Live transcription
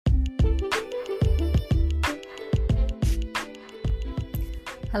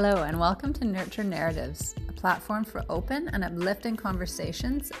Hello and welcome to Nurture Narratives, a platform for open and uplifting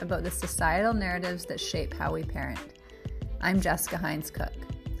conversations about the societal narratives that shape how we parent. I'm Jessica Hines-Cook.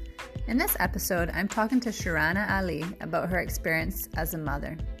 In this episode, I'm talking to Sharana Ali about her experience as a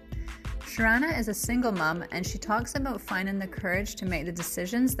mother. Sharana is a single mom and she talks about finding the courage to make the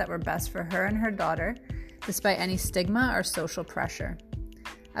decisions that were best for her and her daughter, despite any stigma or social pressure.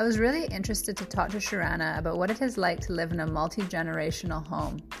 I was really interested to talk to Sharana about what it is like to live in a multi-generational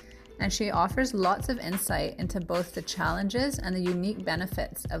home, and she offers lots of insight into both the challenges and the unique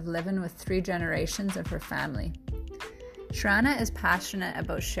benefits of living with 3 generations of her family. Sharana is passionate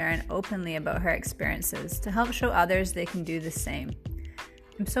about sharing openly about her experiences to help show others they can do the same.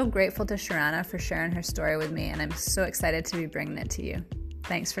 I'm so grateful to Sharana for sharing her story with me, and I'm so excited to be bringing it to you.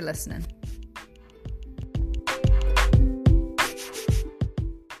 Thanks for listening.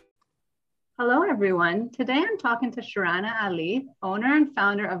 Hello, everyone. Today I'm talking to Sharana Ali, owner and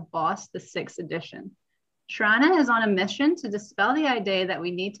founder of Boss, the 6th edition. Sharana is on a mission to dispel the idea that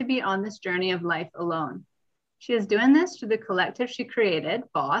we need to be on this journey of life alone. She is doing this through the collective she created,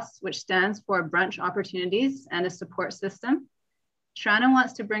 Boss, which stands for Brunch Opportunities and a Support System. Sharana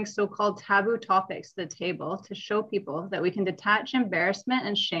wants to bring so-called taboo topics to the table to show people that we can detach embarrassment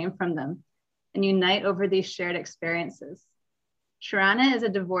and shame from them and unite over these shared experiences. Sharana is a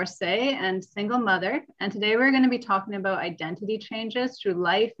divorcee and single mother, and today we're going to be talking about identity changes through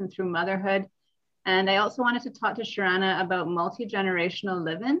life and through motherhood. And I also wanted to talk to Sharana about multi-generational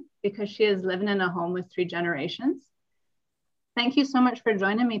living because she is living in a home with 3 generations. Thank you so much for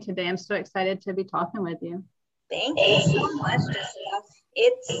joining me today. I'm so excited to be talking with you. Thank you so much,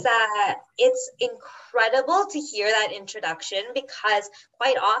 Jessica. It's incredible to hear that introduction because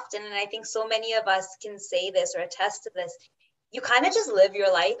quite often, and I think so many of us can say this or attest to this, you kind of just live your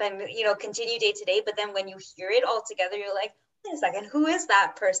life and, continue day to day. But then when you hear it all together, you're like, wait a second, who is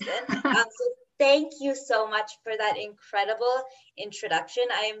that person? So thank you so much for that incredible introduction.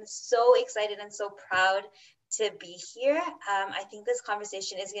 I am so excited and so proud to be here. I think this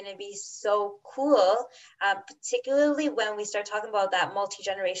conversation is going to be so cool, particularly when we start talking about that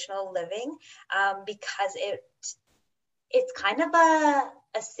multi-generational living, because it's kind of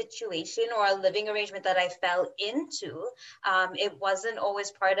a situation or a living arrangement that I fell into. It wasn't always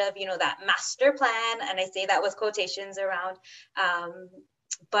part of, that master plan. And I say that with quotations around,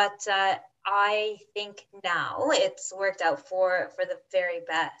 but I think now it's worked out for the very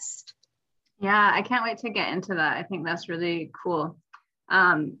best. Yeah, I can't wait to get into that. I think that's really cool.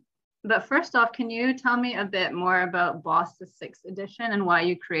 But first off, can you tell me a bit more about Boss, the 6th edition and why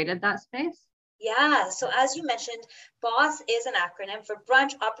you created that space? Yeah, so as you mentioned, BOSS is an acronym for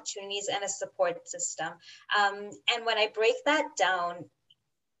Brunch Opportunities and a Support System. And when I break that down,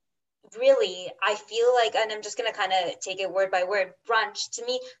 really, I feel like, and I'm just going to kind of take it word by word, brunch, to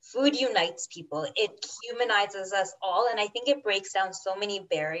me, food unites people. It humanizes us all. And I think it breaks down so many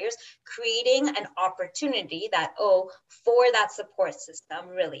barriers, creating an opportunity for that support system,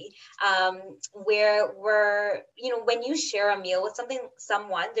 really, where we're, when you share a meal with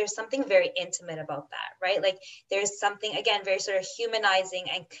someone, there's something very intimate about that, right? Like there's something, again, very sort of humanizing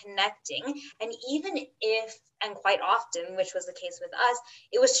and connecting. And even if, and quite often, which was the case with us,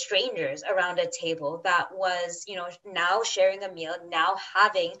 it was strangers around a table that was, now sharing a meal, now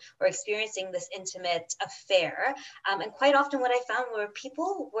having or experiencing this intimate affair. And quite often what I found were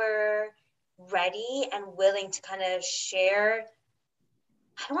people were ready and willing to kind of share,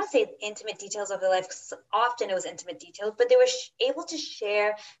 I don't want to say intimate details of their life, because often it was intimate details, but they were able to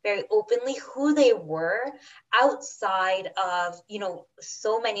share very openly who they were outside of,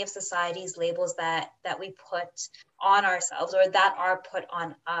 so many of society's labels that we put on ourselves or that are put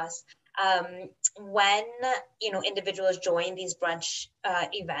on us. When, individuals join these brunch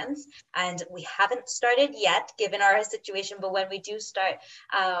events, and we haven't started yet, given our situation, but when we do start,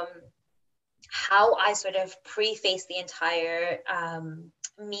 how I sort of preface the entire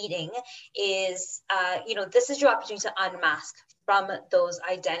meeting is, this is your opportunity to unmask from those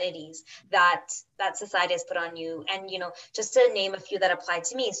identities that society has put on you. And, just to name a few that apply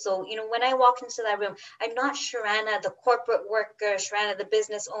to me. So, when I walk into that room, I'm not Sharana, the corporate worker, Sharana, the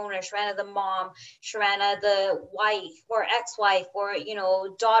business owner, Sharana, the mom, Sharana, the wife or ex-wife or,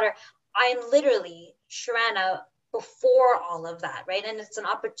 daughter. I'm literally Sharana before all of that, right? And it's an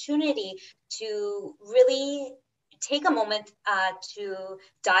opportunity to really take a moment to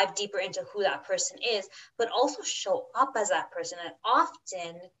dive deeper into who that person is, but also show up as that person. And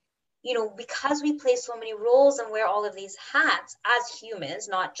often, because we play so many roles and wear all of these hats as humans,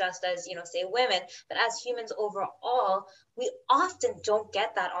 not just as, say women, but as humans overall, we often don't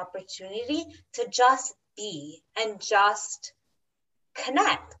get that opportunity to just be and just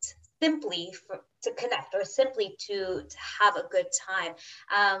connect, simply to connect, or simply to have a good time.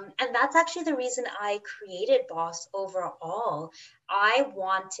 And that's actually the reason I created Boss overall. I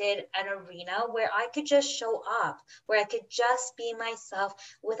wanted an arena where I could just show up, where I could just be myself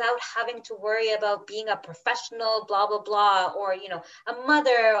without having to worry about being a professional, blah, blah, blah, or, a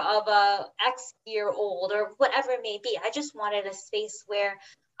mother of a X-year-old or whatever it may be. I just wanted a space where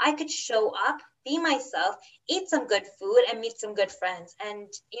I could show up, be myself, eat some good food, and meet some good friends. And,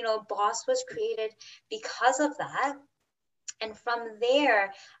 Boss was created because of that. And from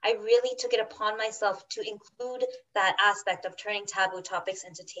there, I really took it upon myself to include that aspect of turning taboo topics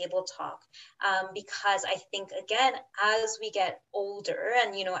into table talk. Because I think, again, as we get older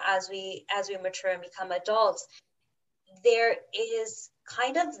and, as we mature and become adults, there is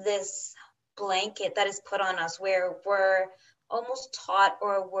kind of this blanket that is put on us where we're almost taught,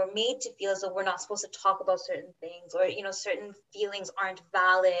 or we're made to feel as though we're not supposed to talk about certain things, or certain feelings aren't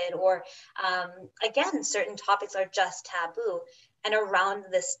valid, or again, certain topics are just taboo. And around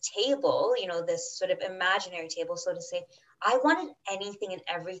this table, this sort of imaginary table, so to say, I wanted anything and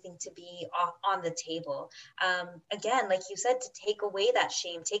everything to be on the table. Again, like you said, to take away that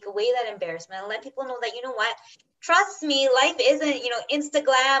shame, take away that embarrassment, and let people know that, what, trust me, life isn't,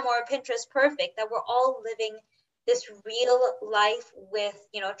 Instagram or Pinterest perfect, that we're all living this real life with,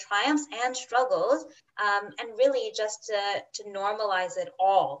 triumphs and struggles, and really just to normalize it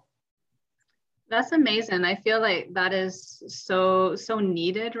all. That's amazing. I feel like that is so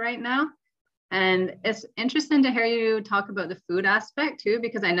needed right now. And it's interesting to hear you talk about the food aspect too,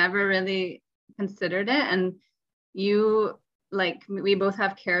 because I never really considered it. And you, like, we both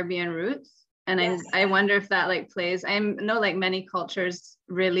have Caribbean roots. And yes. I wonder if that like plays, I know like many cultures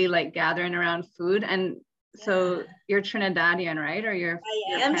really like gathering around food. And so you're Trinidadian, right? Or your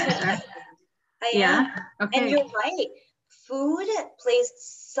parents are? I am. Okay. And you're right. Food plays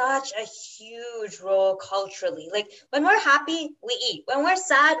such a huge role culturally. Like when we're happy, we eat. When we're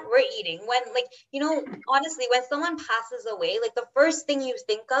sad, we're eating. When honestly, when someone passes away, like the first thing you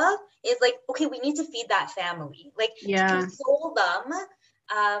think of is like, okay, we need to feed that family. Like to console them.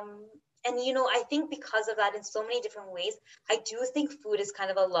 And I think because of that, in so many different ways, I do think food is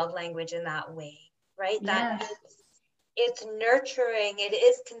kind of a love language in that way, right? Yes. That it's nurturing, it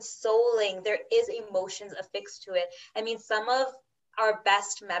is consoling, there is emotions affixed to it. I mean, some of our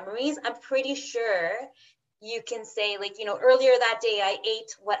best memories, I'm pretty sure you can say like, earlier that day I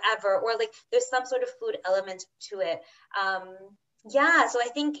ate whatever, or like there's some sort of food element to it. So I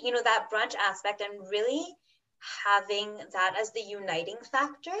think, that brunch aspect, and really having that as the uniting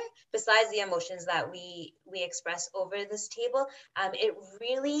factor, besides the emotions that we express over this table, it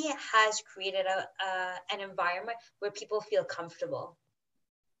really has created an environment where people feel comfortable.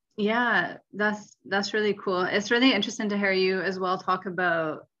 Yeah, that's really cool. It's really interesting to hear you as well talk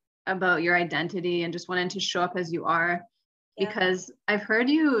about your identity and just wanting to show up as you are, because I've heard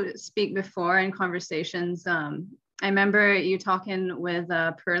you speak before in conversations. I remember you talking with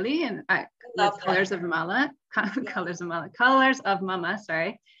Pearly and with Colors of Mama, Colors of Mama,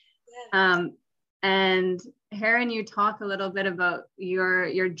 sorry. Yeah. And hearing you talk a little bit about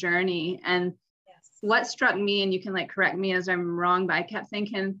your journey, and what struck me, and you can like correct me as I'm wrong, but I kept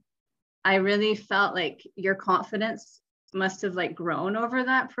thinking, I really felt like your confidence must have like grown over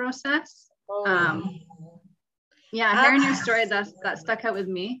that process. Hearing your story, that stuck out with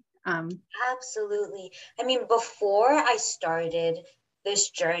me. Absolutely. I mean, before I started this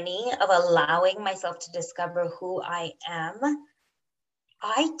journey of allowing myself to discover who I am,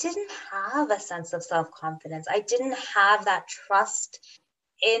 I didn't have a sense of self-confidence. I didn't have that trust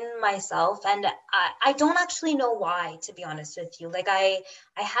in myself, and I don't actually know why, to be honest with you. Like I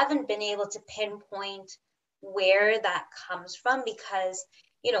haven't been able to pinpoint where that comes from, because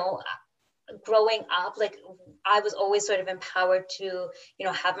growing up, like I was always sort of empowered to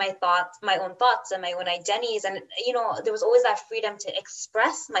have my own thoughts and my own identities, and there was always that freedom to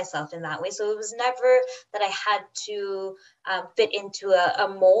express myself in that way. So it was never that I had to fit into a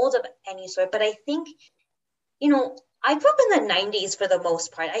mold of any sort. But I think I grew up in the 90s for the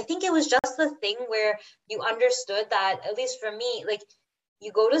most part. I think it was just the thing where you understood that, at least for me, like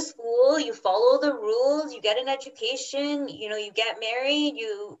you go to school, you follow the rules, you get an education, you get married,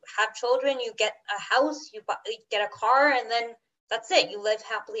 you have children, you get a house, you get a car, and then that's it. You live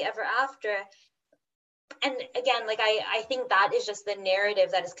happily ever after. And again, like I think that is just the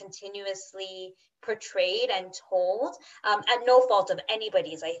narrative that is continuously portrayed and told, at no fault of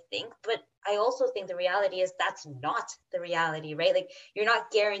anybody's, I think. But I also think the reality is that's not the reality, right? Like you're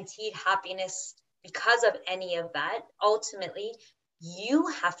not guaranteed happiness because of any of that. Ultimately, you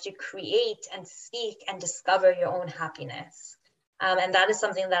have to create and seek and discover your own happiness. And that is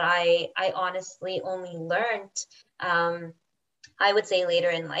something that I honestly only learned, I would say, later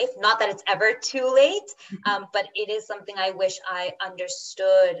in life. Not that it's ever too late, but it is something I wish I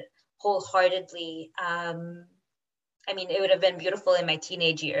understood wholeheartedly. I mean, it would have been beautiful in my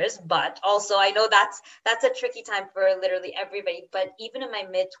teenage years, but also I know that's a tricky time for literally everybody. But even in my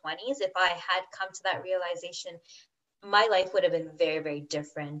mid-20s, if I had come to that realization, my life would have been very, very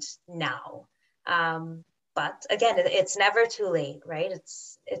different now. But again, it's never too late, right?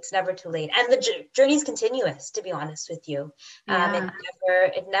 It's never too late, and the journey is continuous. To be honest with you, Yeah.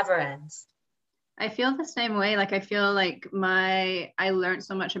 it never ends. I feel the same way. Like I feel like I learned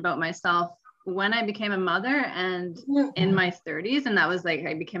so much about myself when I became a mother and in my 30s. And that was like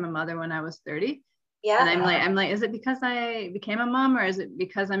I became a mother when I was 30. And Yeah, I'm like, is it because I became a mom or is it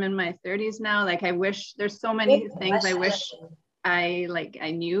because I'm in my 30s now? Like I wish there's so good many things I question. wish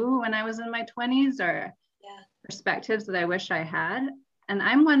I knew when I was in my 20s, or Yeah. perspectives that I wish I had. And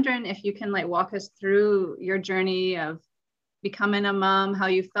I'm wondering if you can like walk us through your journey of becoming a mom, how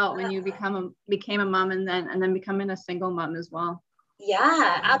you felt when you became a mom, and then becoming a single mom as well.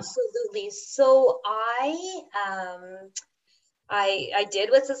 Yeah, absolutely. So I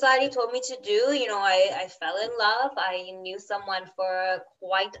did what society told me to do. You know, I fell in love. I knew someone for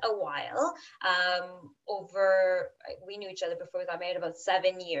quite a while. We knew each other before we got married about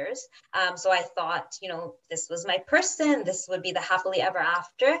 7 years. So I thought, you know, this was my person. This would be the happily ever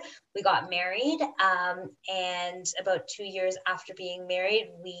after. We got married. And about 2 years after being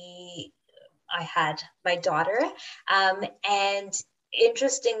married, I had my daughter. And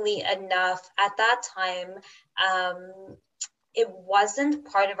interestingly enough, at that time, it wasn't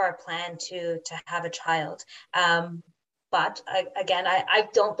part of our plan to have a child. But again, I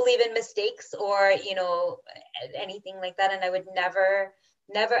don't believe in mistakes or, you know, anything like that. And I would never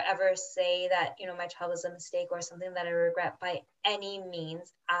ever say that, you know, my child was a mistake or something that I regret by any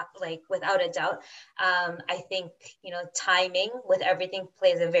means, like without a doubt. I think, you know, timing with everything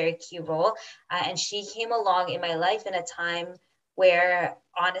plays a very key role. And she came along in my life in a time where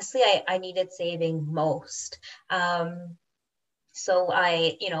honestly I needed saving most. So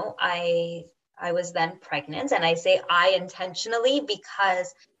I was then pregnant, and I say I intentionally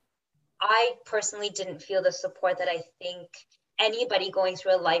because I personally didn't feel the support that I think anybody going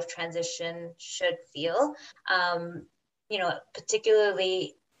through a life transition should feel. You know,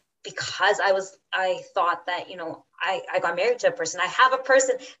 particularly because I thought that, you know, I got married to a person. I have a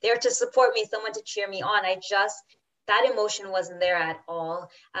person there to support me, someone to cheer me on. That emotion wasn't there at all.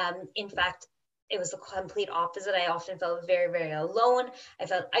 In fact, it was the complete opposite. I often felt very, very alone. I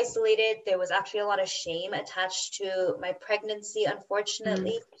felt isolated. There was actually a lot of shame attached to my pregnancy,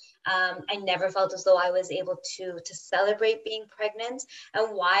 unfortunately. I never felt as though I was able to celebrate being pregnant.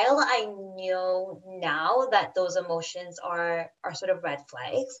 And while I know now that those emotions are sort of red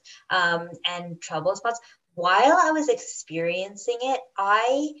flags, and trouble spots, while I was experiencing it,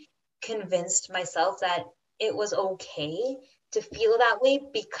 I convinced myself that it was okay to feel that way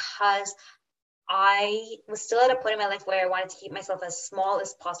because I was still at a point in my life where I wanted to keep myself as small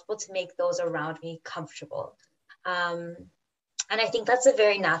as possible to make those around me comfortable. Um, and I think that's a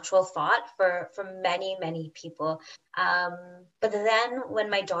very natural thought for many, many people. But then when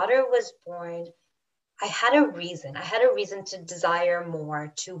my daughter was born, I had a reason. I had a reason to desire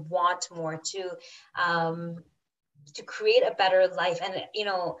more, to want more, to create a better life. And, you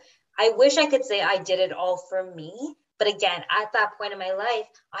know, I wish I could say I did it all for me. But again, at that point in my life,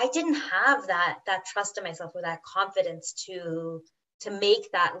 I didn't have that trust in myself or that confidence to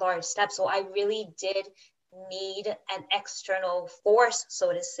make that large step. So I really did need an external force,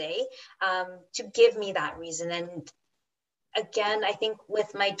 so to say, to give me that reason. And again, I think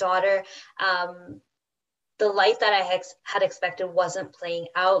with my daughter, the life that I had expected wasn't playing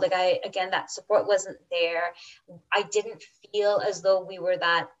out. Like again, that support wasn't there. I didn't feel as though we were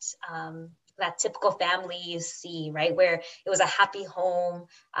that typical family you see, right? Where it was a happy home.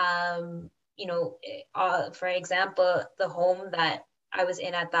 You know, for example, the home that I was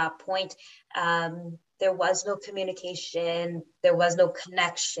in at that point, there was no communication, there was no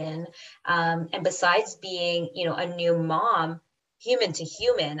connection. And besides being, you know, a new mom, human to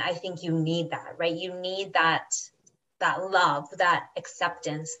human, I think you need that, right? You need that love, that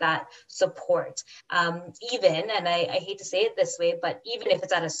acceptance, that support. Even, and I hate to say it this way, but even if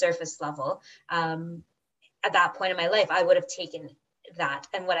it's at a surface level, at that point in my life, I would have taken that.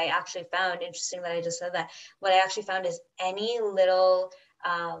 And what I actually found, interesting that I just said that, what I actually found is any little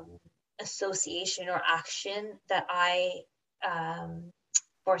association or action that I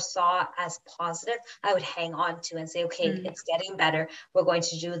foresaw as positive, I would hang on to and say, okay, it's getting better. We're going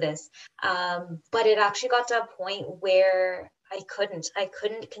to do this. But it actually got to a point where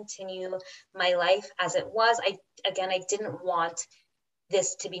couldn't continue my life as it was. I didn't want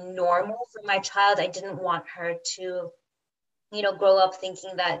this to be normal for my child. I didn't want her to, grow up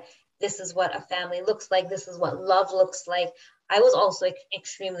thinking that this is what a family looks like. This is what love looks like. I was also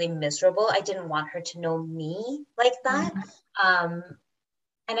extremely miserable. I didn't want her to know me like that. Um,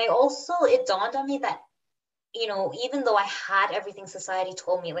 and it dawned on me that, even though I had everything society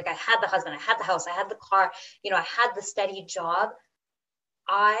told me, like I had the husband, I had the house, I had the car, I had the steady job,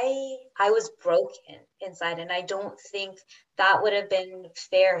 I was broken inside, and I don't think that would have been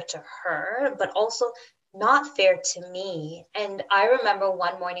fair to her, but also not fair to me. And I remember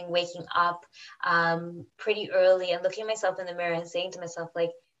one morning waking up pretty early and looking myself in the mirror and saying to myself,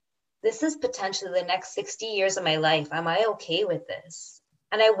 like, this is potentially the next 60 years of my life. Am I okay with this?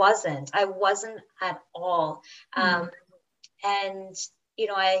 And I wasn't at all. And,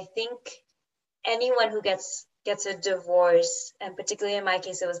 I think anyone who gets a divorce, and particularly in my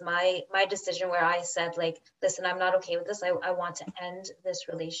case, it was my decision where I said, like, listen, I'm not okay with this. I want to end this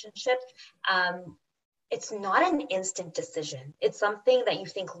relationship. It's not an instant decision. It's something that you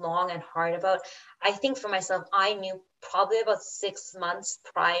think long and hard about. I think for myself, I knew probably about 6 months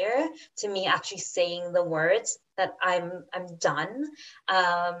prior to me actually saying the words that I'm done.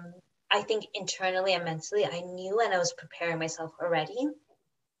 I think internally and mentally, I knew, and I was preparing myself already.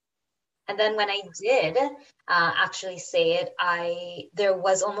 And then when I did actually say it, there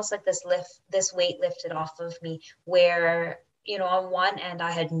was almost like this weight lifted off of me, where, on one end,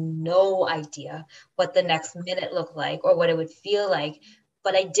 I had no idea what the next minute looked like or what it would feel like,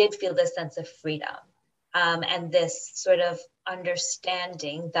 but I did feel this sense of freedom, and this sort of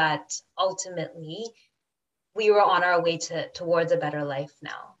understanding that ultimately we were on our way towards a better life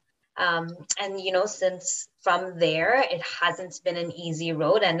now. And since from there, it hasn't been an easy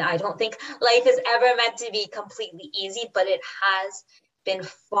road, and I don't think life is ever meant to be completely easy, but it has been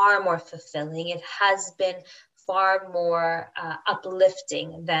far more fulfilling. It has been far more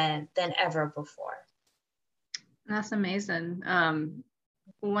uplifting than ever before. That's amazing.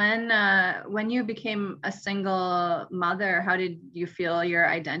 When you became a single mother, how did you feel your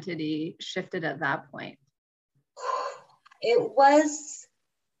identity shifted at that point?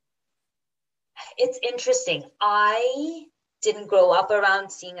 It's interesting. I didn't grow up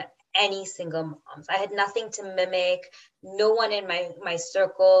around seeing any single moms. I had nothing to mimic. No one in my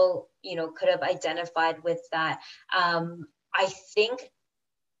circle, could have identified with that. I think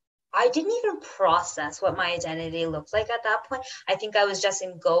I didn't even process what my identity looked like at that point. I think I was just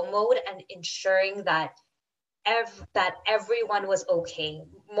in go mode and ensuring that everyone was okay,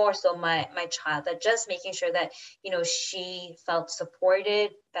 more so my child, that just making sure that she felt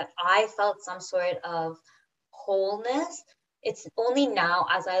supported, that I felt some sort of wholeness. It's only now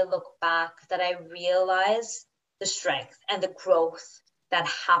as I look back that I realize the strength and the growth that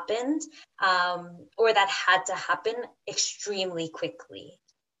happened, or that had to happen extremely quickly,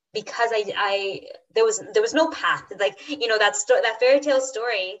 because there was no path, like that fairy tale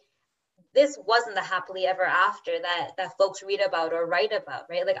story. This wasn't the happily ever after that folks read about or write about,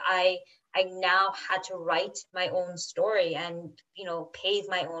 right? Like I now had to write my own story and pave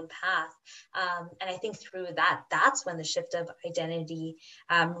my own path, and I think through that's when the shift of identity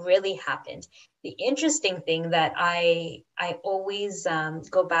really happened. The interesting thing that I always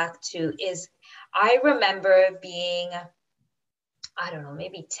go back to is I remember being, I don't know,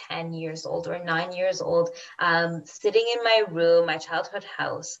 maybe 10 years old or 9 years old, sitting in my room, my childhood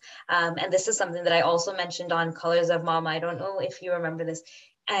house. And this is something that I also mentioned on Colors of Mama. I don't know if you remember this.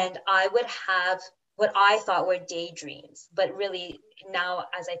 And I would have what I thought were daydreams, but really now,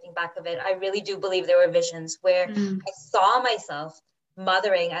 as I think back of it, I really do believe there were visions where I saw myself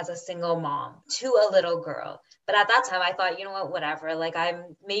mothering as a single mom to a little girl. But at that time I thought, whatever, like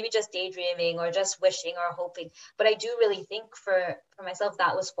I'm maybe just daydreaming or just wishing or hoping. But I do really think for myself,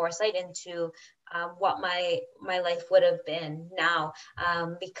 that was foresight into what my life would have been now,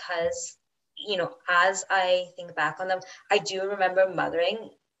 because as I think back on them, I do remember mothering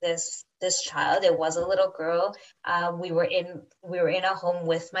this child. It was a little girl. We were in a home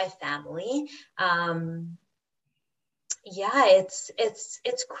with my family. Yeah,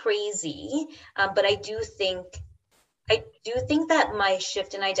 it's crazy, but I do think that my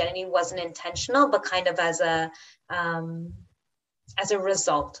shift in identity wasn't intentional, but kind of as a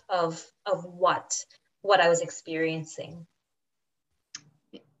result of what I was experiencing.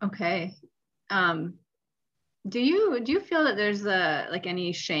 Okay. Do you feel that there's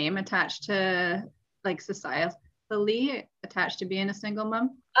any shame attached to, like, societally attached to being a single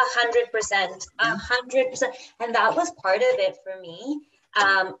mom? 100%, 100%. And that was part of it for me.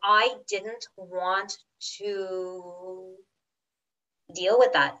 I didn't want to deal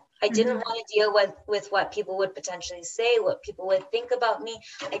with that. I didn't Mm-hmm. want to deal with what people would potentially say, what people would think about me.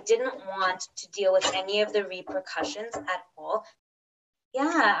 I didn't want to deal with any of the repercussions at all. Yeah,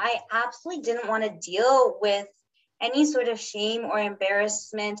 I absolutely didn't want to deal with any sort of shame or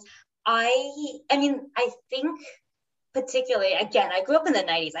embarrassment. I mean, I think particularly, again, I grew up in the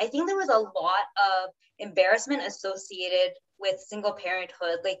 90s. I think there was a lot of embarrassment associated with single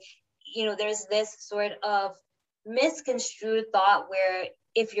parenthood. Like, there's this sort of misconstrued thought where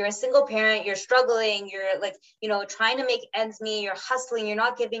if you're a single parent, you're struggling, you're like, trying to make ends meet, you're hustling, you're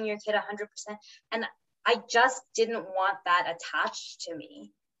not giving your kid 100%. And I just didn't want that attached to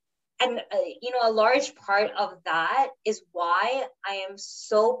me. And a large part of that is why I am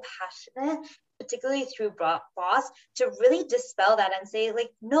so passionate, particularly through Boss, to really dispel that and say, like,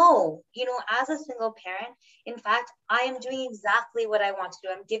 no, as a single parent, in fact, I am doing exactly what I want to do.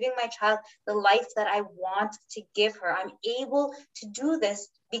 I'm giving my child the life that I want to give her. I'm able to do this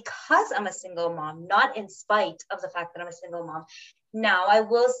because I'm a single mom, not in spite of the fact that I'm a single mom. Now, I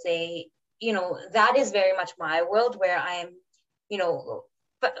will say, that is very much my world, where I am,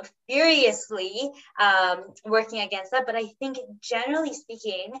 furiously working against that. But I think, generally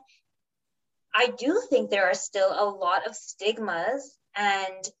speaking, I do think there are still a lot of stigmas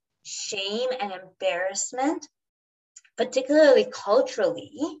and shame and embarrassment, particularly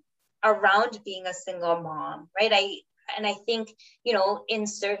culturally, around being a single mom, right? I think, in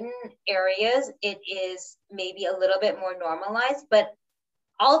certain areas it is maybe a little bit more normalized, but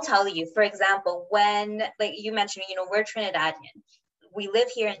I'll tell you, for example, when, like you mentioned, we're Trinidadian. We live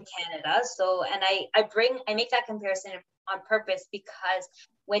here in Canada. So, and I make that comparison on purpose, because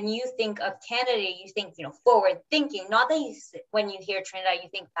when you think of Canada, you think, forward thinking, not that when you hear Trinidad, you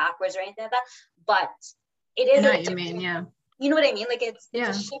think backwards or anything like that, but it is I know what you mean, yeah. You know what I mean? Like it's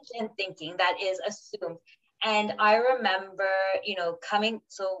a shift in thinking that is assumed. And I remember,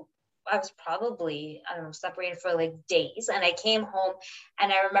 so I was probably, I don't know, separated for like days. And I came home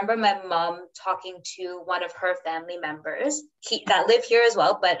and I remember my mom talking to one of her family members that live here as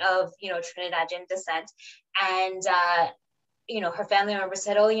well, but of, Trinidadian descent. And, her family member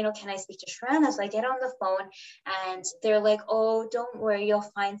said, oh, can I speak to Sharana? So I get on the phone and they're like, oh, don't worry, you'll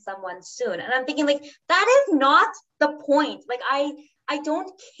find someone soon. And I'm thinking, like, that is not the point. Like, I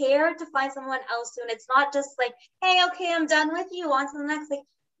don't care to find someone else soon. It's not just like, hey, okay, I'm done with you, on to the next. Like,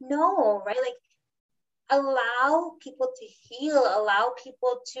 no, right? Like, allow people to heal, allow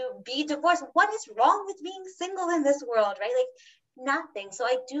people to be divorced. What is wrong with being single in this world, right? Like, nothing. So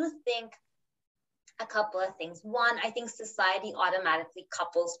I do think a couple of things. One, I think society automatically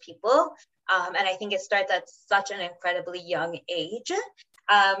couples people. And I think it starts at such an incredibly young age.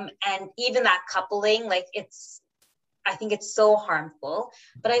 And even that coupling, like I think it's so harmful.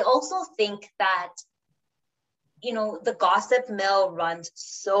 But I also think that, the gossip mill runs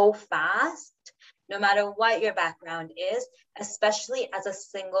so fast, no matter what your background is, especially as a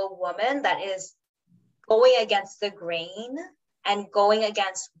single woman that is going against the grain and going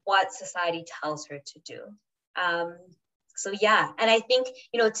against what society tells her to do. So yeah, and I think,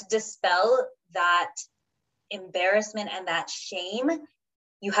 to dispel that embarrassment and that shame,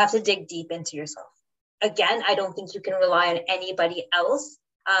 you have to dig deep into yourself. Again, I don't think you can rely on anybody else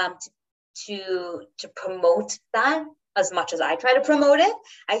to promote that as much as I try to promote it.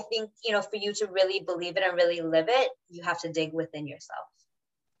 I think, for you to really believe it and really live it, you have to dig within yourself.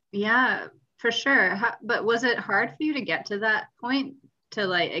 Yeah, for sure. But was it hard for you to get to that point, to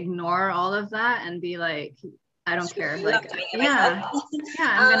like ignore all of that and be like, I don't care. Like, yeah,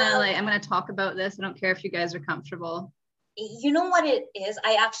 I'm gonna talk about this. I don't care if you guys are comfortable. You know what it is?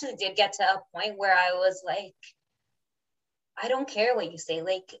 I actually did get to a point where I was like, I don't care what you say.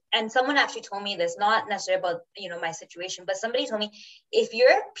 Like, and someone actually told me this, not necessarily about, my situation, but somebody told me, if your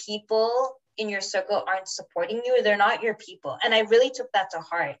people in your circle aren't supporting you, they're not your people. And I really took that to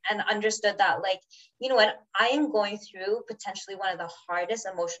heart and understood that, like, you know what, I am going through potentially one of the hardest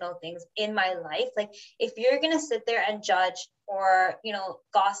emotional things in my life. Like, if you're going to sit there and judge or,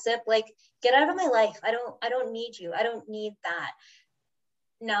 gossip, like, get out of my life. I don't need you. I don't need that.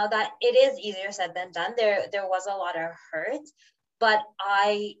 Now that it is easier said than done, there was a lot of hurt, but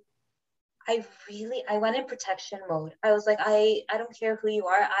I went in protection mode. I was like, I don't care who you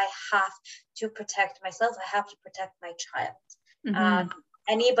are. I have to protect myself. I have to protect my child. Mm-hmm.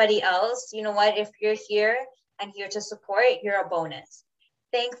 Anybody else, you know what? If you're here and here to support, you're a bonus.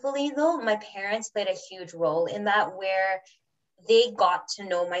 Thankfully, though, my parents played a huge role in that, where they got to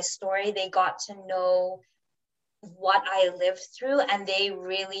know my story. They got to know what I lived through, and they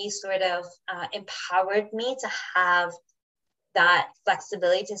really sort of empowered me to have that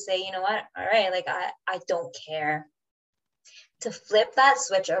flexibility to say, you know what, all right, like I don't care. To flip that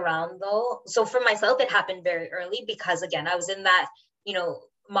switch around though, so for myself, it happened very early because again, I was in that,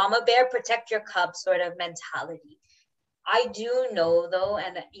 mama bear, protect your cub sort of mentality. I do know though,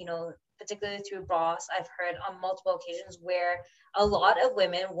 and particularly through Boss, I've heard on multiple occasions where a lot of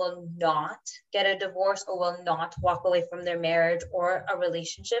women will not get a divorce or will not walk away from their marriage or a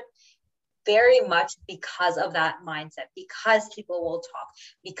relationship very much because of that mindset, because people will talk,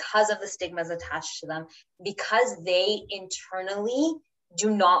 because of the stigmas attached to them, because they internally do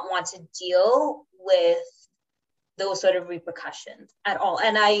not want to deal with those sort of repercussions at all.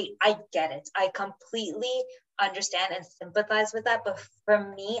 And I get it. I completely understand and sympathize with that. But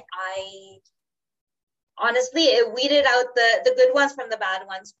for me, I honestly, it weeded out the good ones from the bad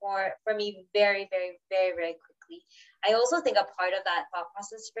ones for me very, very, very, very quickly. I also think a part of that thought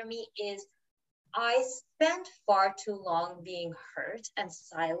process for me is I spent far too long being hurt and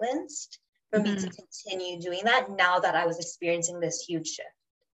silenced for me to continue doing that now that I was experiencing this huge shift.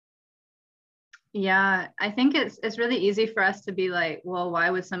 Yeah, I think it's really easy for us to be like, well, why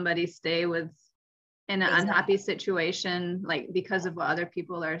would somebody stay in an unhappy situation, like because of what other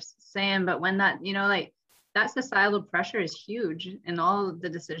people are saying? But when that, like that societal pressure is huge in all the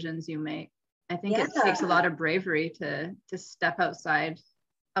decisions you make. I think it takes a lot of bravery to step outside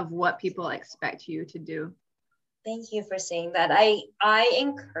of what people expect you to do. Thank you for saying that. I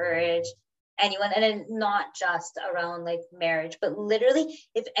encourage anyone, and not just around like marriage, but literally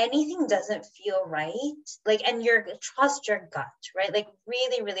if anything doesn't feel right, like, and trust your gut, right? Like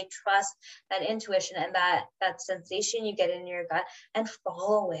really, really trust that intuition and that sensation you get in your gut and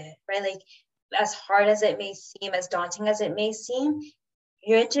follow it, right? Like as hard as it may seem, as daunting as it may seem,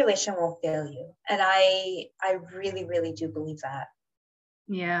 your intuition won't fail you. And I really, really do believe that.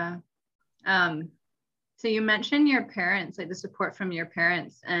 Yeah. So you mentioned your parents, like the support from your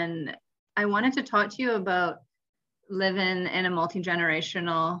parents, and I wanted to talk to you about living in a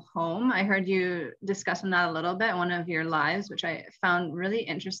multi-generational home. I heard you discussing that a little bit in one of your lives, which I found really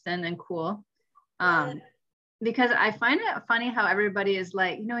interesting and cool. Because I find it funny how everybody is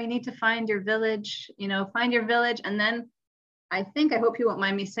like, you need to find your village, find your village. And then I hope you won't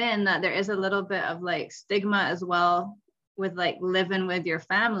mind me saying that there is a little bit of like stigma as well with like living with your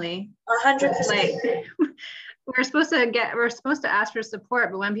family. 100%. Like we're supposed to ask for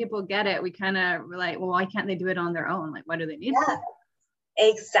support, but when people get it, we kind of like, well, why can't they do it on their own? Like, why do they need to?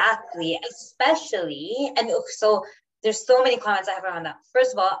 Exactly. Especially, and so there's so many comments I have around that.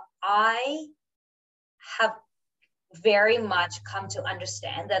 First of all, I have very much come to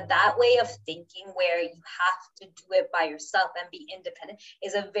understand that way of thinking where you have to do it by yourself and be independent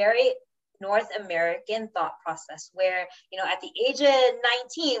is a very North American thought process where, at the age of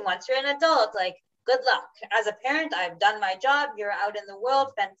 19, once you're an adult, like, good luck. As a parent, I've done my job. You're out in the world,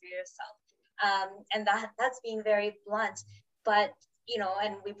 fend for yourself. And that's being very blunt. But,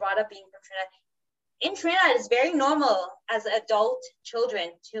 and we brought up being from Trinidad. In Trinidad, it's very normal as adult children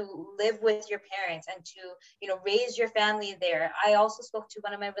to live with your parents and to, raise your family there. I also spoke to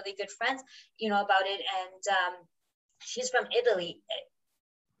one of my really good friends, about it. And she's from Italy.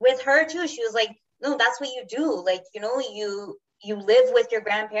 With her too, she was like, no, that's what you do. Like, you live with your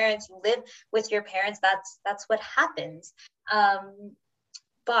grandparents, you live with your parents. That's what happens.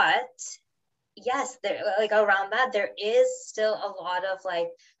 But yes, there, like around that, there is still a lot of like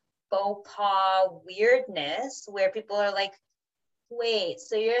faux pas weirdness where people are like, wait,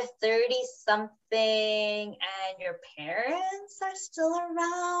 so you're 30 something and your parents are still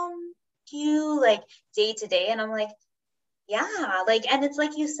around you like day to day? And I'm like, yeah, like, and it's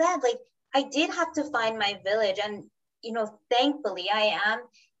like you said, like, I did have to find my village. And, thankfully I am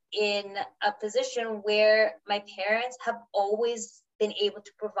in a position where my parents have always been able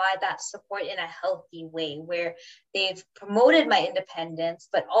to provide that support in a healthy way, where they've promoted my independence,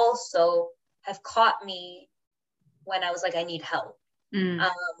 but also have caught me when I was like, I need help. And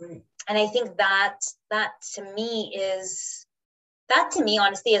I think that to me,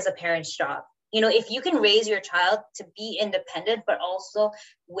 honestly, is a parent's job. If you can raise your child to be independent, but also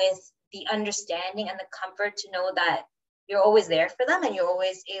with the understanding and the comfort to know that you're always there for them and you're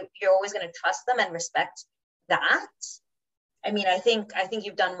always going to trust them and respect that. I mean, I think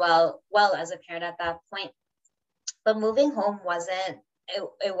you've done well as a parent at that point. But moving home wasn't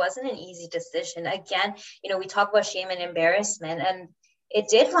an easy decision. Again, we talk about shame and embarrassment, and it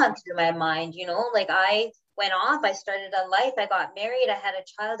did run through my mind, like I went off, I started a life, I got married, I had a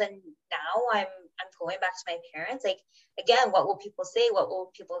child, and now I'm going back to my parents. Like, again, what will people say? What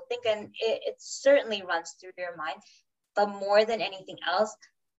will people think? And it certainly runs through your mind. But more than anything else,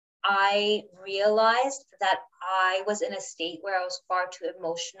 I realized that I was in a state where I was far too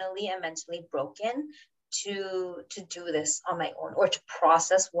emotionally and mentally broken to do this on my own, or to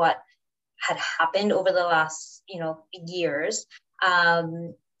process what had happened over the last, years.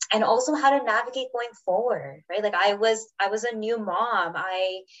 And also how to navigate going forward, right? Like I was a new mom.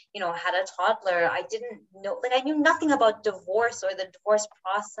 I, had a toddler. I didn't know, like I knew nothing about divorce or the divorce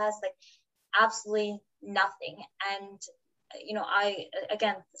process, like absolutely nothing. And I,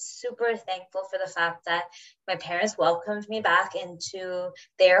 again, super thankful for the fact that my parents welcomed me back into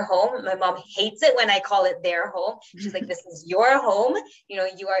their home. My mom hates it when I call it their home. She's like, this is your home,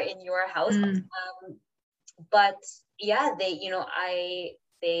 you are in your house. But yeah,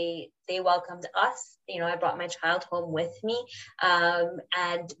 they welcomed us. I brought my child home with me.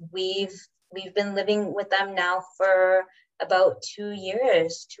 And we've been living with them now for about 2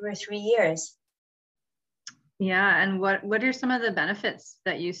 or 3 years. Yeah. And what are some of the benefits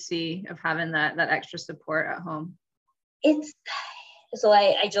that you see of having that extra support at home? So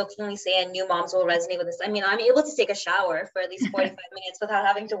I jokingly say, and new moms will resonate with this. I mean, I'm able to take a shower for at least 45 minutes without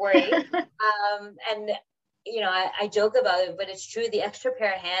having to worry. And I joke about it, but it's true. The extra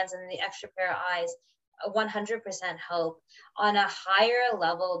pair of hands and the extra pair of eyes 100% help. On a higher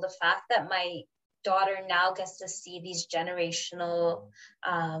level, the fact that my daughter now gets to see these generational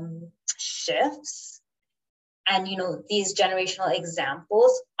shifts and these generational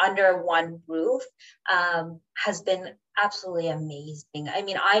examples under one roof has been absolutely amazing. I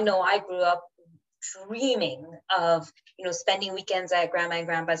mean, I know I grew up dreaming of spending weekends at grandma and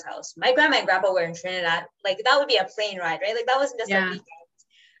grandpa's house. My grandma and grandpa were in Trinidad. Like that would be a plane ride, right? Like that wasn't just a weekend.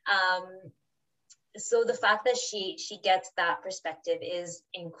 So the fact that she gets that perspective is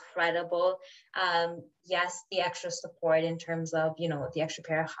incredible. Yes, the extra support in terms of the extra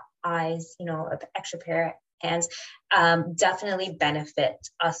pair of eyes, extra pair of hands definitely benefit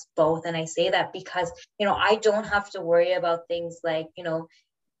us both. And I say that because I don't have to worry about things like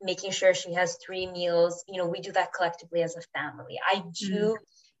making sure she has 3 meals. We do that collectively as a family. I do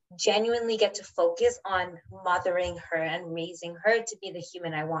genuinely get to focus on mothering her and raising her to be the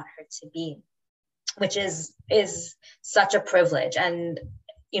human I want her to be, which is such a privilege. And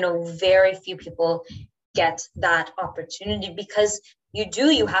very few people get that opportunity, because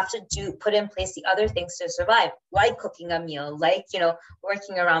you have to put in place the other things to survive, like cooking a meal, like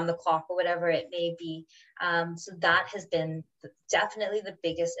working around the clock or whatever it may be. So that has been definitely the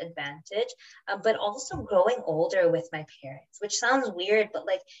biggest advantage. But also growing older with my parents, which sounds weird, but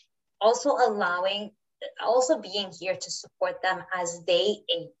like also being here to support them as they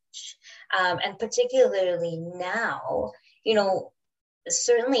age. And particularly now,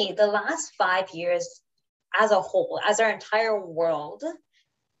 certainly the last 5 years as a whole, as our entire world,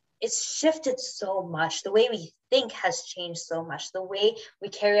 it's shifted so much. The way we think has changed so much. The way we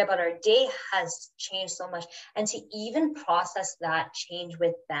carry about our day has changed so much. And to even process that change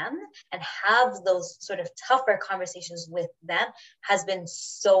with them and have those sort of tougher conversations with them has been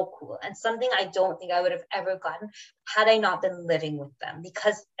so cool. And something I don't think I would have ever gotten had I not been living with them.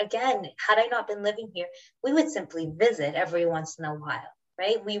 Because again, had I not been living here, we would simply visit every once in a while.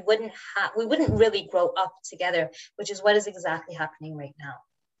 Right? We wouldn't really grow up together, which is what is exactly happening right now.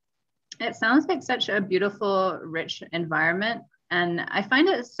 It sounds like such a beautiful, rich environment. And I find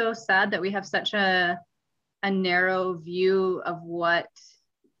it so sad that we have such a narrow view of what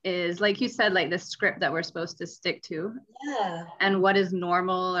is, like you said, like the script that we're supposed to stick to. Yeah. And what is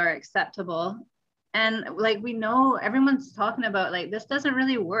normal or acceptable. And like, we know everyone's talking about like, this doesn't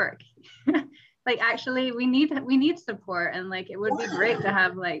really work. Like actually we need support, and like it would be great to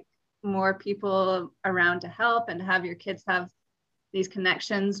have like more people around to help, and to have your kids have these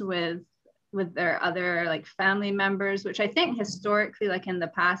connections with their other like family members, which I think historically, like in the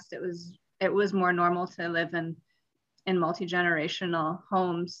past, it was more normal to live in multi-generational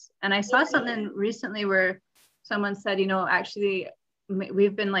homes. And I saw something recently where someone said, actually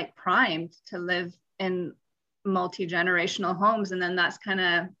we've been like primed to live in multi-generational homes, and then that's kind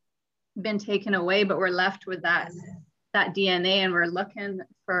of been taken away, but we're left with that DNA, and we're looking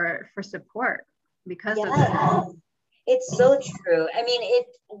for support because of it. It's so true. I mean,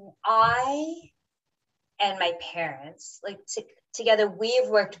 I and my parents, like together, we've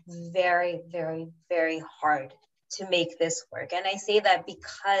worked very, very, very hard to make this work. And I say that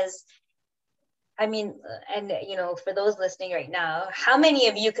because I mean, and for those listening right now, how many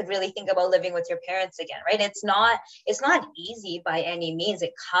of you could really think about living with your parents again, right? It's not easy by any means.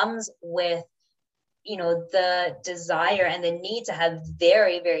 It comes with, the desire and the need to have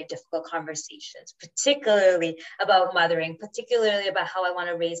very, very difficult conversations, particularly about mothering, particularly about how I want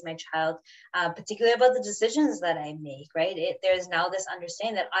to raise my child, particularly about the decisions that I make, right? There's now this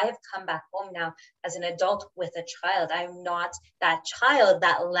understanding that I have come back home now as an adult with a child. I'm not that child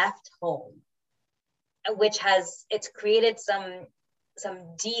that left home. which it's created some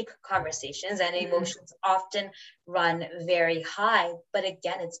deep conversations, and emotions often run very high. But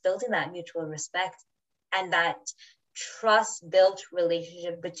again, it's building that mutual respect and that trust built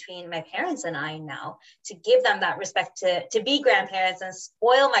relationship between my parents and I now, to give them that respect to be grandparents and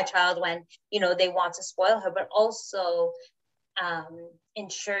spoil my child when, they want to spoil her, but also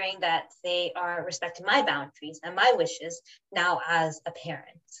ensuring that they are respecting my boundaries and my wishes now as a parent.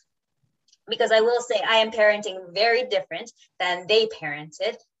 Because I will say I am parenting very different than they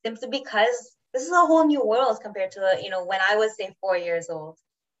parented, simply because this is a whole new world compared to, when I was, say, 4 years old.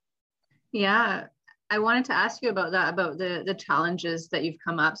 Yeah. I wanted to ask you about that, about the challenges that you've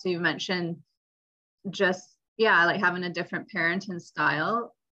come up. So you mentioned just, like having a different parenting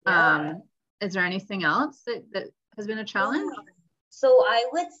style. Yeah. Is there anything else that has been a challenge? Yeah. So I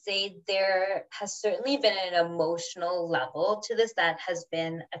would say there has certainly been an emotional level to this that has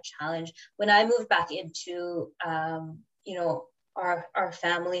been a challenge. When I moved back into, our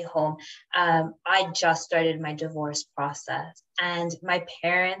family home, I just started my divorce process, and my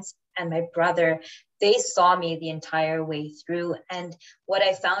parents and my brother, they saw me the entire way through. And what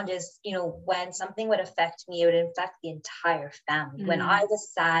I found is, when something would affect me, it would affect the entire family. When I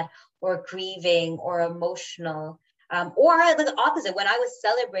was sad or grieving or emotional, or the opposite, when I was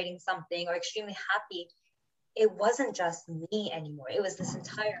celebrating something or extremely happy, it wasn't just me anymore. It was this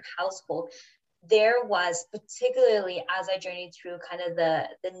entire household. There was, particularly as I journeyed through kind of the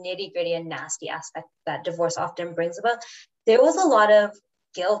nitty gritty and nasty aspect that divorce often brings about, there was a lot of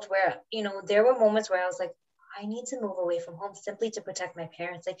guilt where, there were moments where I was like, I need to move away from home simply to protect my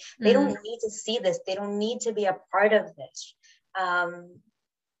parents. Like, they don't need to see this. They don't need to be a part of this.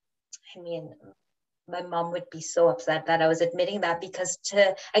 My mom would be so upset that I was admitting that, because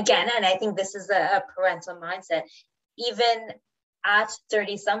again, and I think this is a parental mindset, even at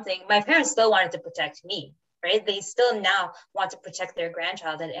 30 something, my parents still wanted to protect me, right? They still now want to protect their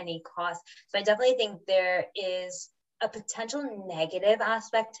grandchild at any cost. So I definitely think there is a potential negative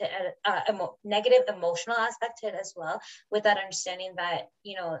aspect to it, negative emotional aspect to it as well, with that understanding that,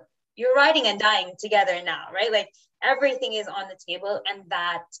 you're riding and dying together now, right? Like, everything is on the table, and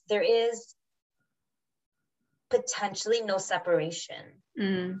that there is potentially no separation.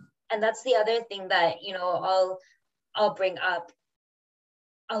 And that's the other thing that, I'll bring up.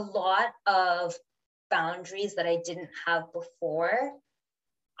 A lot of boundaries that I didn't have before,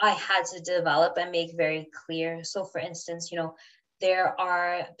 I had to develop and make very clear. So for instance, there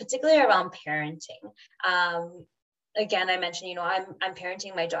are, particularly around parenting, again, I mentioned, I'm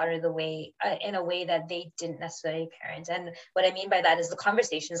parenting my daughter in a way that they didn't necessarily parent. And what I mean by that is the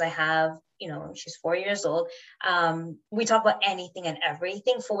conversations I have, she's 4 years old. We talk about anything and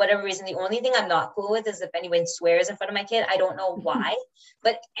everything. For whatever reason, the only thing I'm not cool with is if anyone swears in front of my kid. I don't know why,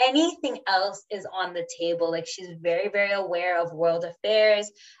 but anything else is on the table. Like, she's very, very aware of world affairs.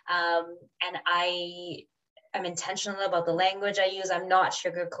 And I'm intentional about the language I use. I'm not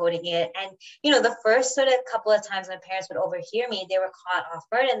sugarcoating it. And, the first sort of couple of times my parents would overhear me, they were caught off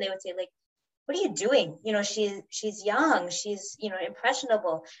guard, and they would say, like, what are you doing? She's young, she's,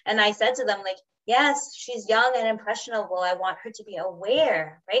 impressionable. And I said to them, like, yes, she's young and impressionable. I want her to be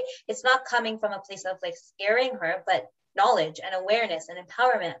aware, right? It's not coming from a place of like scaring her, but knowledge and awareness and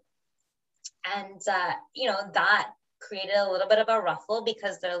empowerment. And, that created a little bit of a ruffle,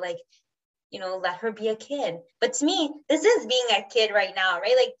 because they're like, let her be a kid. But to me, this is being a kid right now,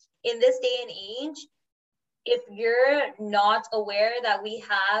 right? Like, in this day and age, if you're not aware that we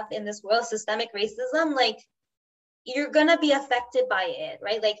have in this world systemic racism, like, you're gonna be affected by it,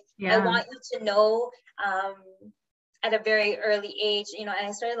 right? Like, I want you to know at a very early age, and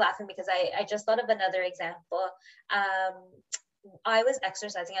I started laughing because I just thought of another example. I was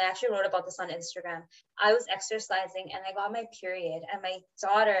exercising, and I actually wrote about this on Instagram. I was exercising and I got my period, and my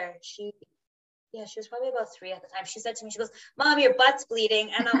daughter, she was probably about 3 at the time. She said to me, she goes, "Mom, your butt's bleeding."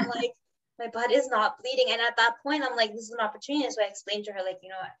 And I'm like, my butt is not bleeding. And at that point, I'm like, this is an opportunity. So I explained to her, like,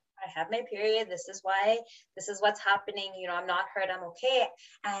 I have my period. This is what's happening. I'm not hurt. I'm okay.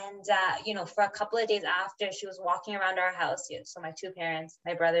 And, for a couple of days after, she was walking around our house. So my two parents,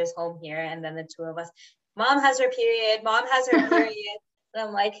 my brother's home here, and then the two of us, Mom has her period. Mom has her period. And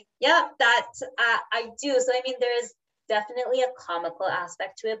I'm like, yeah, that I do. So, I mean, there's definitely a comical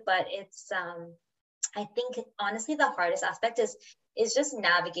aspect to it, but it's I think honestly the hardest aspect is just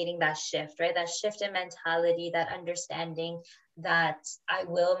navigating that shift, right? That shift in mentality, that understanding that I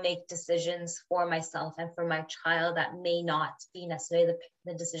will make decisions for myself and for my child that may not be necessarily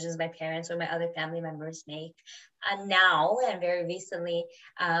the decisions my parents or my other family members make. And now, and very recently,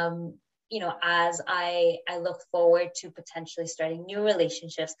 as I look forward to potentially starting new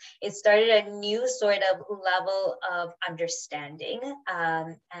relationships, it started a new sort of level of understanding,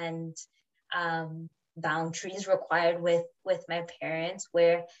 and boundaries required with my parents,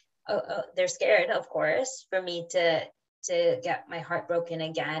 where they're scared, of course, for me to get my heart broken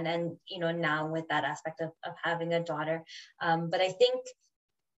again. And now with that aspect of having a daughter, but I think,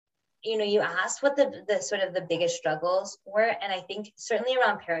 you asked what the sort of the biggest struggles were, and I think certainly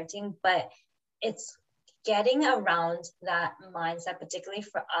around parenting, but it's getting around that mindset, particularly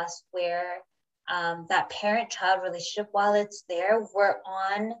for us, where that parent-child relationship, while it's there, we're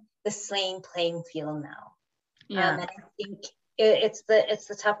on the same playing field now. Yeah. And I think it's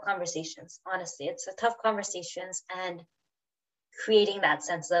the tough conversations. Honestly, it's the tough conversations and creating that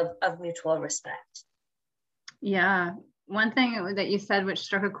sense of mutual respect. Yeah. One thing that you said, which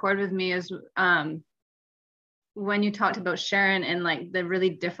struck a chord with me, is when you talked about Sharon and like the really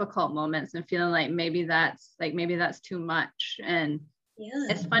difficult moments and feeling like maybe that's too much. And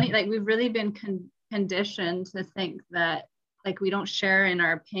it's funny, like we've really been conditioned to think that like we don't share in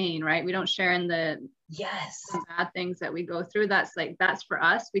our pain, right? We don't share in the bad things that we go through. That's for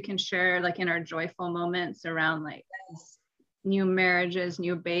us. We can share like in our joyful moments around like new marriages,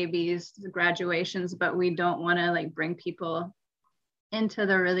 new babies, graduations, but we don't want to like bring people into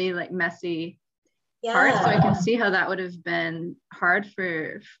the really like messy part. So I can see how that would have been hard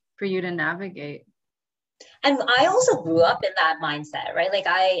for you to navigate. And I also grew up in that mindset, right? Like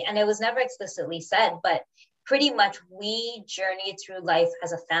and it was never explicitly said, but pretty much we journeyed through life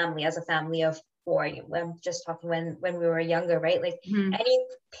as a family of four. I'm just talking when we were younger, right? Like any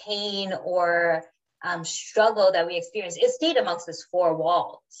pain or struggle that we experienced, it stayed amongst this four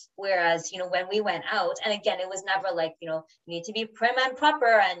walls. Whereas, when we went out, and again, it was never like, you need to be prim and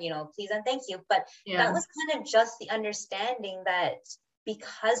proper and, please and thank you. But that was kind of just the understanding that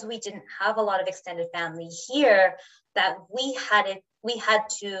because we didn't have a lot of extended family here, that we had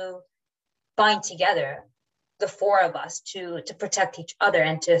to bind together, the four of us, to protect each other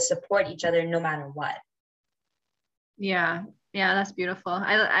and to support each other no matter what. Yeah, that's beautiful.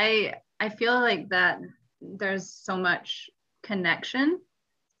 I feel like that there's so much connection.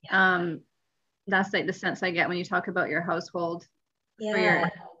 That's like the sense I get when you talk about your household,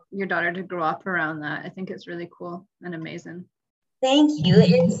 for your daughter to grow up around that. I think it's really cool and amazing. Thank you.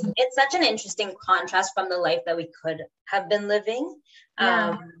 It's such an interesting contrast from the life that we could have been living.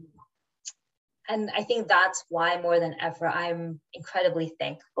 And I think that's why more than ever, I'm incredibly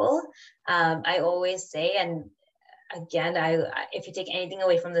thankful. I always say, and again, if you take anything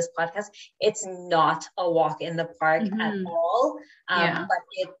away from this podcast, it's not a walk in the park at all. But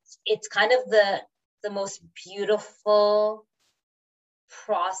it's kind of the most beautiful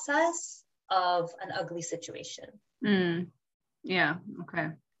process of an ugly situation. Yeah. Okay.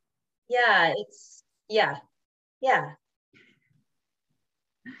 Yeah.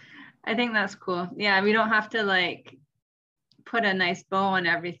 I think that's cool. Yeah, we don't have to like put a nice bow on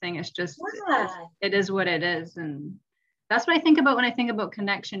everything. It's just it is what it is. And that's what I think about when I think about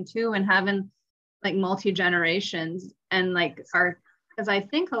connection too, and having like multi-generations, and like because I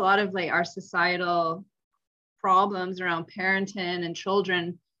think a lot of like our societal problems around parenting and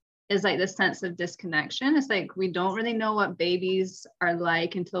children is like this sense of disconnection. It's like we don't really know what babies are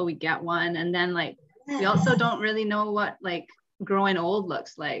like until we get one, and then like we also don't really know what like growing old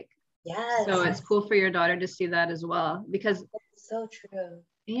looks like. So it's cool for your daughter to see that as well, because it's so true.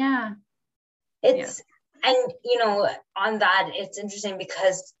 And on that, it's interesting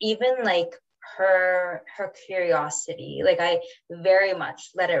because even like her curiosity, like I very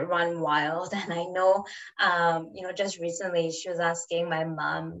much let it run wild. And I know just recently she was asking my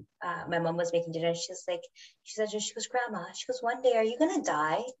mom was making dinner, she goes, Grandma, she goes, one day are you gonna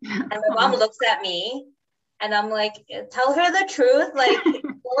die? And my mom looks at me and I'm like, tell her the truth, like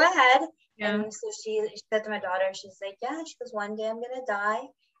go ahead. And so she said to my daughter, she's like, she goes, one day I'm gonna die.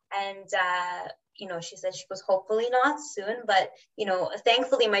 And she said, she goes, hopefully not soon, but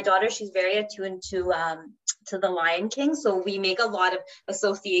thankfully my daughter, she's very attuned to the Lion King, so we make a lot of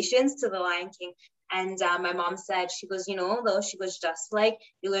associations to the Lion King. And my mom said, she goes, though, she goes, just like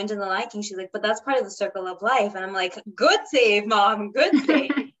you learned in the Lion King, she's like, but that's part of the circle of life. And I'm like, good save, Mom, good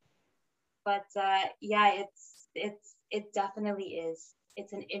save. But it definitely is.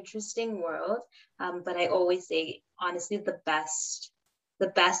 It's an interesting world, but I always say, honestly, the best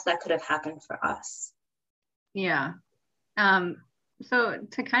that could have happened for us. So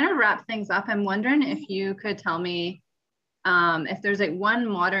to kind of wrap things up, I'm wondering if you could tell me if there's like one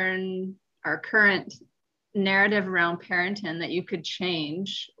modern or current narrative around parenting that you could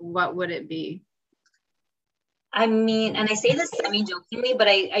change, what would it be? I mean, and I say this semi-jokingly, but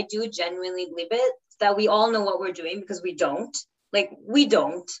I do genuinely believe it, that we all know what we're doing because we don't. Like, we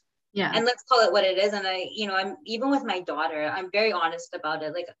don't. Yeah. And let's call it what it is. And I'm even with my daughter, I'm very honest about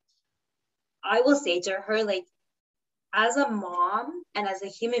it. Like, I will say to her, like, as a mom and as a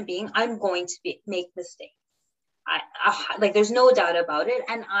human being, I'm going to make mistakes. Like, there's no doubt about it.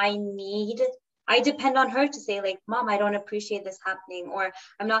 And I depend on her to say, like, Mom, I don't appreciate this happening, or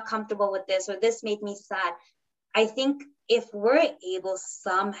I'm not comfortable with this, or this made me sad. I think if we're able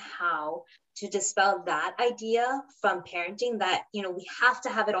somehow to dispel that idea from parenting, that, we have to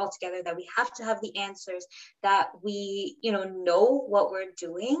have it all together, that we have to have the answers, that we, know what we're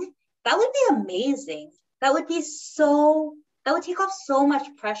doing, that would be amazing. That would be that would take off so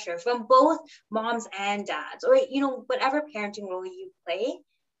much pressure from both moms and dads, or, whatever parenting role you play.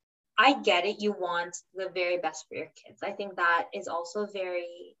 I get it. You want the very best for your kids. I think that is also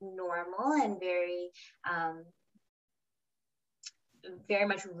very normal and very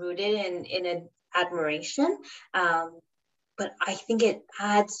much rooted in an admiration. But I think it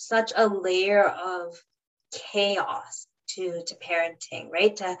adds such a layer of chaos to parenting,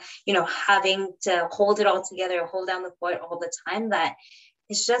 right? To, having to hold it all together, hold down the fort all the time, that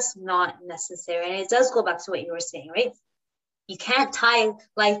it's just not necessary. And it does go back to what you were saying, right? You can't tie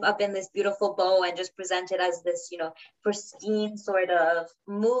life up in this beautiful bow and just present it as this, pristine sort of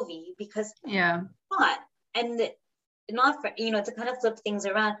movie, because yeah, not. And not for, to kind of flip things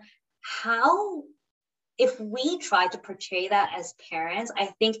around, if we try to portray that as parents, I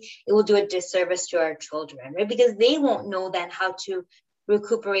think it will do a disservice to our children, right? Because they won't know then how to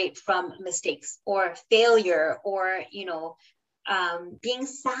recuperate from mistakes or failure, or, being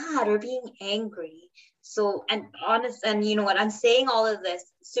sad or being angry. So, and honest, and you know what, I'm saying all of this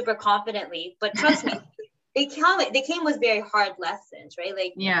super confidently, but trust me, they came with very hard lessons, right?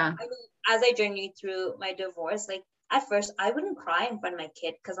 Like, yeah, I mean, as I journeyed through my divorce, like, at first I wouldn't cry in front of my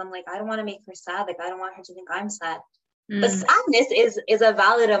kid because I'm like, I don't want to make her sad. Like, I don't want her to think I'm sad. But sadness is a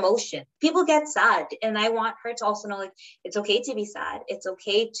valid emotion. People get sad, and I want her to also know, like, it's okay to be sad. It's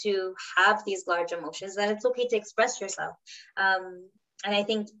okay to have these large emotions, and it's okay to express yourself. And I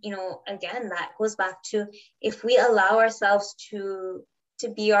think, again, that goes back to, if we allow ourselves to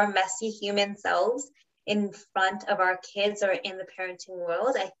be our messy human selves in front of our kids or in the parenting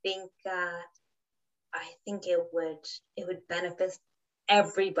world, I think it would benefit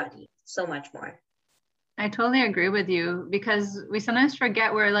everybody so much more. I totally agree with you, because we sometimes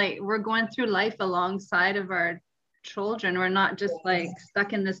forget we're going through life alongside of our children. We're not just like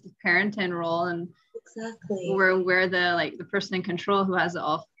stuck in this parenting role, and exactly, we're the person in control who has it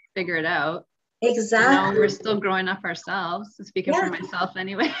all figured out. Exactly. We're still growing up ourselves. Speaking for myself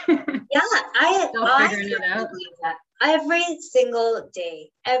anyway. Yeah, I figuring it out. That every single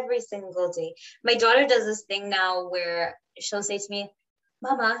day. My daughter does this thing now where she'll say to me,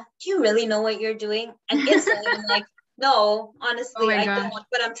 Mama, do you really know what you're doing? And instantly I'm like, no, honestly, I don't,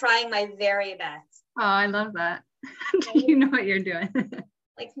 but I'm trying my very best. Oh, I love that. Do you know what you're doing?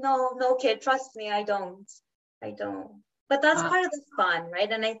 Like, no, kid, trust me, I don't. But that's part of the fun,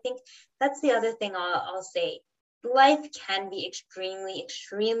 right? And I think that's the other thing I'll say. Life can be extremely,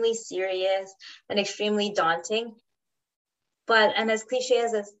 extremely serious and extremely daunting. But, and as cliche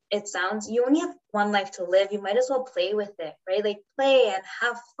as it sounds, you only have one life to live. You might as well play with it, right? Like, play and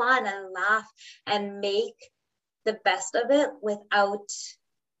have fun and laugh and make the best of it without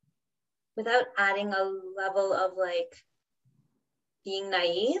adding a level of, like, being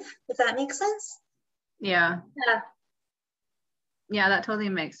naive, if that makes sense. Yeah, that totally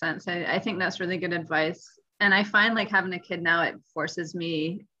makes sense. I think that's really good advice. And I find, like, having a kid now, it forces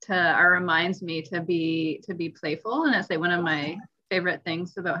me or reminds me to be playful. And it's like one of my favorite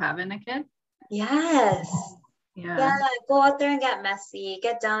things about having a kid. Yes. Yeah. Go out there and get messy,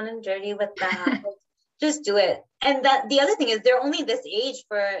 get down and dirty with that. Just do it. And that the other thing is, they're only this age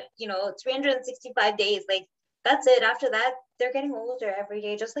for, 365 days. Like, that's it. After that, they're getting older every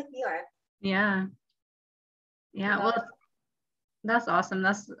day, just like we are. Yeah. Well, that's awesome.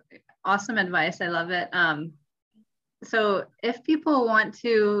 That's awesome advice. I love it. So if people want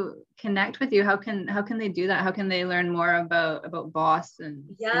to connect with you, how can they do that? How can they learn more about Boss and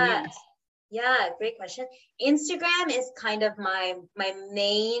you? Yeah, great question. Instagram is kind of my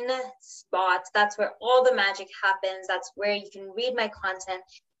main spot. That's where all the magic happens. That's where you can read my content,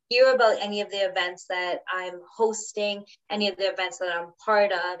 hear about any of the events that I'm hosting, any of the events that I'm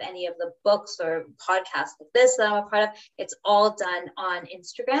part of, any of the books or podcasts like this that I'm a part of. It's all done on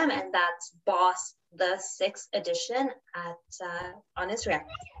Instagram, and that's Boss the 6th edition on Instagram.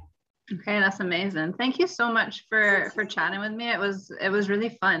 Okay, that's amazing. Thank you so much for chatting with me. It was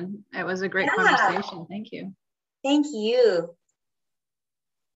really fun. It was a great conversation. Thank you. Thank you.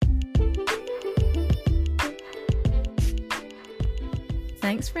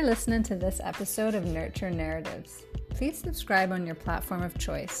 Thanks for listening to this episode of Nurture Narratives. Please subscribe on your platform of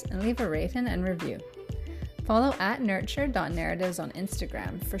choice and leave a rating and review. Follow @nurture.narratives on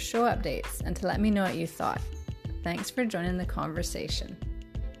Instagram for show updates and to let me know what you thought. Thanks for joining the conversation.